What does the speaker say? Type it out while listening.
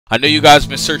I know you guys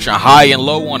been searching high and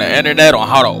low on the internet on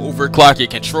how to overclock your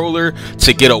controller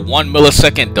to get a 1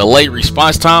 millisecond delay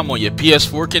response time on your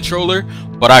PS4 controller,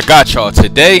 but I got y'all.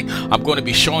 Today I'm going to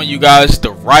be showing you guys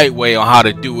the right way on how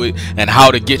to do it and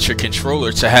how to get your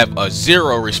controller to have a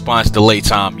 0 response delay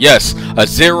time. Yes, a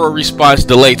 0 response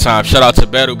delay time. Shout out to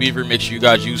Battle Beaver. Make sure you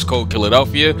guys use code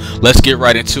Philadelphia. Let's get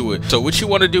right into it. So what you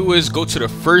want to do is go to the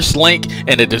first link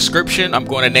in the description. I'm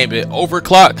going to name it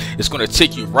Overclock. It's going to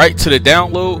take you right to the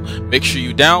download. Make sure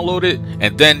you download it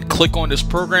and then click on this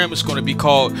program. It's going to be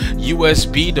called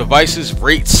USB Devices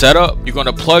Rate Setup. You're going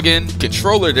to plug in the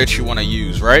controller that you want to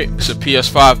use, right? It's a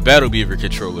PS5 Battle Beaver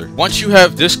controller. Once you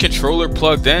have this controller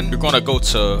plugged in, you're going to go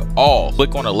to all.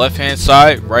 Click on the left hand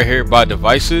side right here by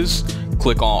devices.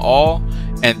 Click on all,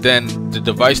 and then the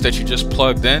device that you just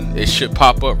plugged in, it should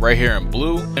pop up right here in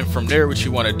blue. And from there, what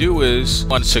you want to do is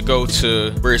go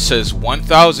to where it says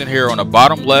 1000 here on the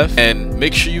bottom left, and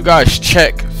make sure you guys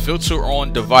check filter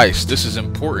on device. This is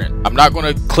important. I'm not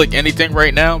going to click anything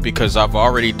right now because I've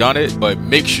already done it, but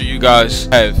make sure you guys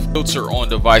have filter on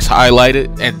device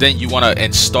highlighted, and then you want to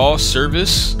install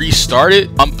service, restart it,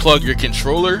 unplug your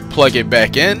controller, plug it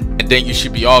back in, and then you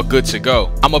should be all good to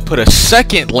go. I'm gonna put a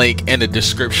second link in the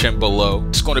description below.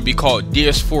 It's going to be called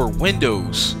DS4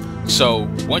 Windows. So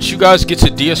once you guys get to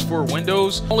DS4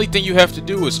 Windows, the only thing you have to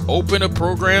do is open a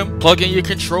program, plug in your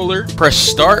controller, press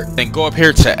start, then go up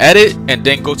here to edit, and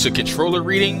then go to controller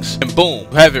readings, and boom,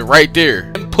 you have it right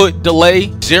there. Input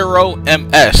delay 0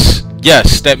 ms.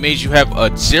 Yes, that means you have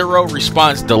a 0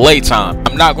 response delay time.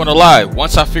 I'm not gonna lie,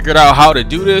 once I figured out how to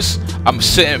do this, I'm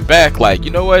sitting back like, you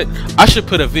know what, I should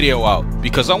put a video out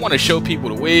because I want to show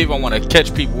people the wave. I want to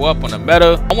catch people up on the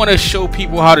meta. I want to show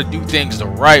people how to do things the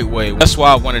right way. That's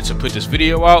why I wanted to put this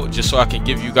video out, just so I can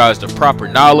give you guys the proper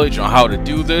knowledge on how to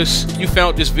do this. If you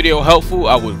found this video helpful,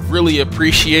 I would really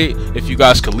appreciate if you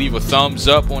guys could leave a thumbs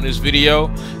up on this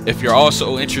video. If you're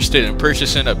also interested in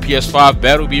purchasing a PS5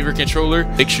 Battle Beaver controller,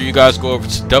 make sure you guys go over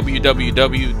to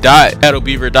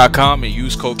www.battlebeaver.com and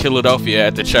use code Philadelphia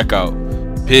at the checkout.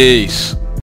 Peace.